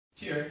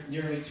Here,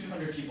 nearly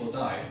 200 people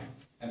died,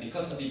 and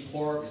because of the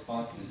poor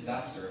response to the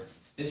disaster,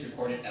 this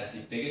recorded as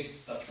the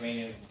biggest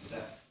subterranean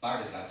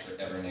fire disaster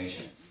ever in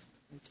Asia.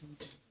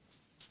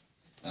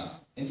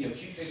 In the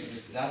acute phase of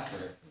the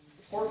disaster,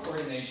 poor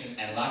coordination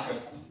and lack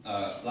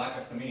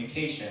of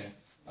communication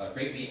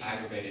greatly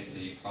aggravated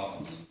the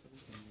problems.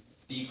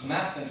 The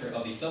command center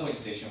of the subway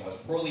station was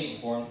poorly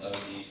informed of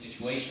the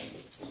situation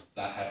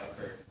that had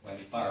occurred when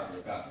the fire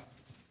broke out.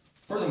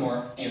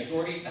 Furthermore, the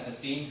authorities at the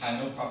scene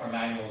had no proper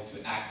manual to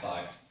act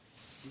by,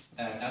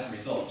 and as a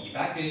result, the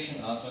evacuation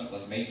announcement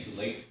was made too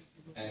late,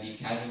 and the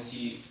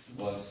casualty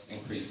was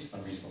increased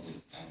unreasonably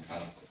and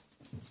tragically.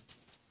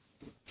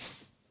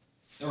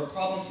 There were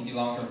problems in the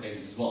long-term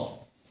phases as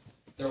well.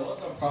 There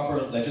was no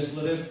proper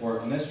legislative or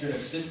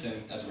administrative system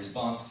as a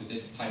response to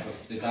this type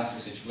of disaster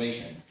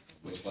situation,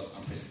 which was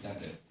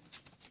unprecedented.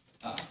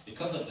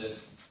 Because of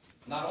this,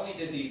 not only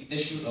did the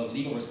issue of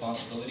legal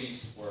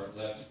responsibilities were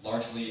left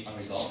largely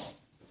unresolved,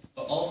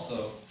 but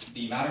also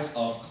the matters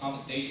of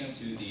compensation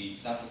to the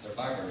disaster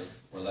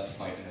survivors were left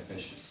quite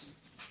inefficient.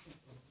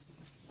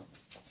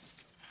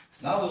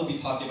 Now we'll be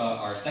talking about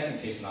our second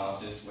case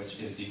analysis, which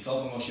is the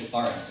Subin ship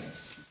fire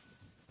incidents.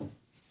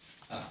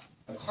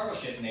 A cargo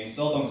ship named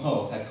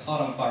Ho had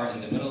caught on fire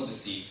in the middle of the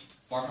sea,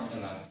 far from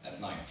the land at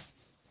night.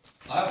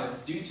 However,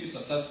 due to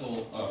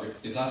successful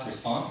disaster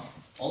response,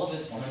 all of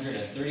its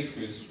 130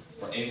 crews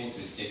were able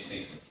to escape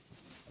safely.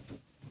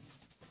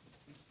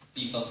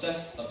 The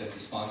success of this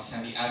response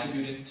can be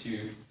attributed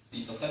to the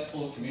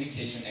successful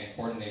communication and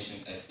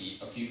coordination at the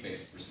acute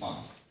phase of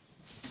response.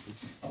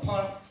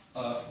 Upon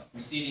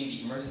receiving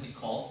the emergency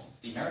call,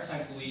 the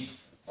maritime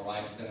police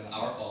arrived within an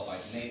hour, followed by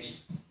the Navy.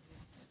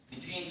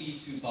 Between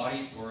these two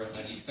bodies were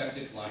an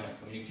effective line of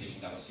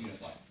communication that was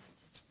unified.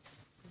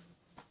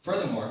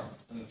 Furthermore,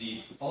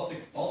 all the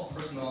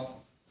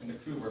personnel in the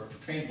crew were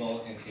trained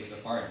well in case of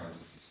fire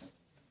emergencies.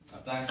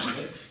 Thanks to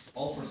this,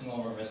 all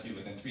personnel were rescued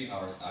within 3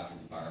 hours after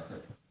the fire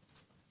occurred.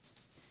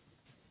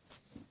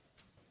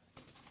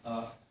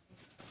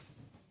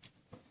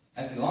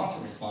 As a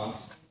long-term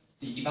response,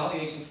 the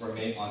evaluations were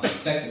made on the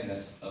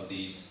effectiveness of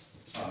these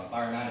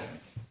fire management.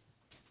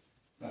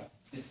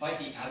 Despite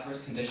the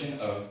adverse condition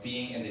of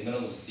being in the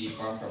middle of the sea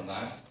far from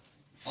land,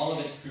 all of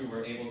its crew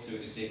were able to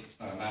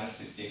manage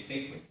to escape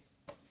safely.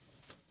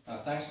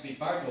 Thanks to the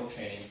fire drill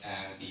training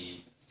and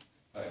the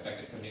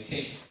effective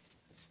communication.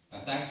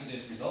 Thanks to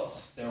these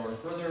results, there were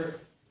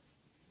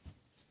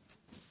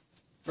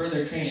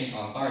further training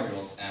on fire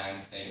drills and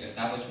an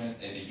establishment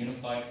of a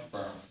unified,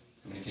 firm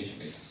communication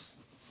basis.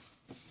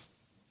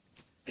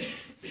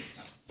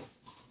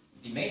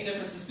 The main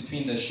differences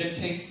between the ship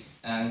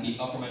case and the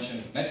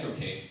aforementioned metro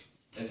case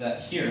is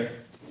that here,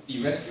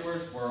 the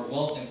rescuers were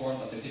well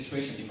informed of the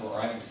situation before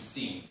arriving at the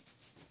scene,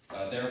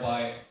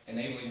 thereby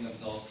enabling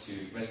themselves to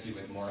rescue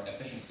with more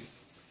efficiency.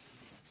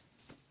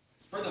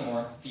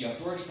 Furthermore, the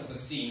authorities at the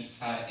scene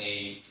had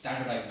a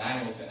standardized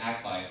manual to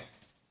act by,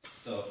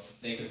 so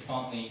they could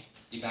promptly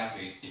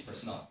evacuate the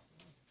personnel.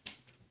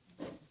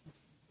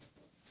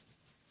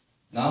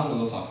 Now we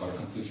will talk about our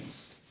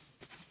conclusions.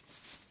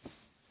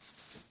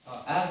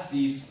 As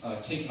these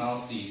case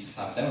analyses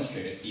have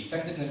demonstrated, the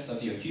effectiveness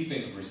of the acute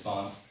phase of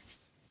response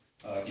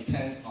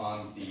depends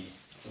on the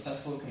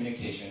successful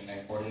communication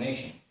and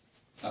coordination.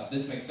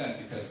 This makes sense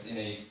because in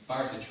a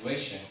fire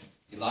situation,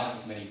 the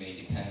lives of many may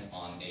depend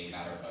on a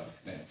matter of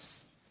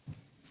minutes.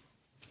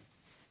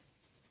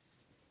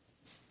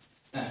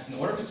 Now, in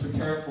order to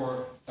prepare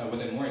for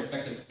with a more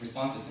effective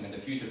response system in the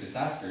future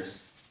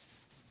disasters,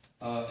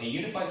 a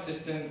unified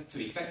system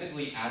to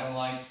effectively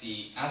analyze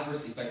the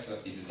adverse effects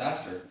of the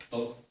disaster,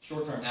 both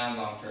short-term and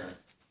long-term,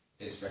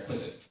 is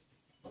requisite.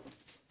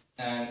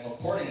 And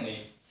accordingly,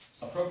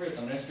 appropriate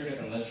administrative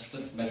and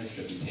legislative measures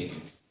should be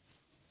taken.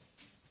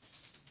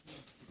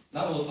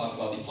 Now we'll talk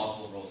about the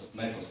possible roles of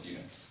medical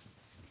students.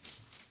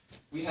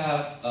 We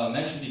have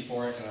mentioned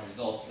before in our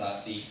results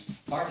that the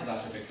fire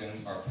disaster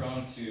victims are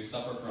prone to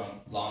suffer from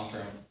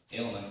long-term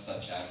ailments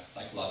such as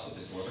psychological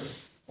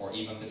disorders or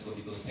even physical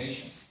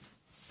debilitations.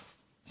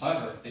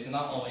 However, they do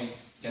not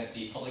always get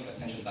the public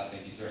attention that they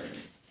deserve.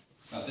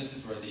 Now, this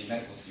is where the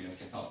medical students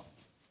can help.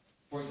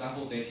 For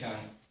example, they can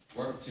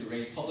work to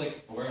raise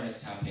public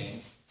awareness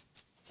campaigns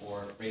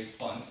or raise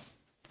funds,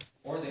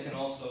 or they can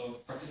also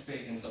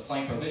participate in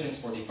supplying provisions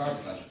for the fire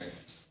disaster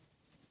victims.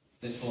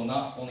 This will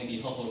not only be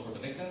helpful for the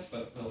victims,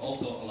 but will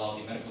also allow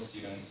the medical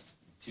students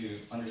to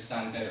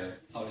understand better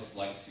how it's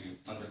like to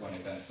undergo an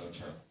event so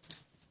terrible.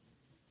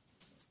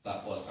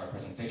 That was our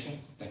presentation.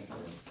 Thank you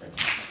for your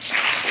attention.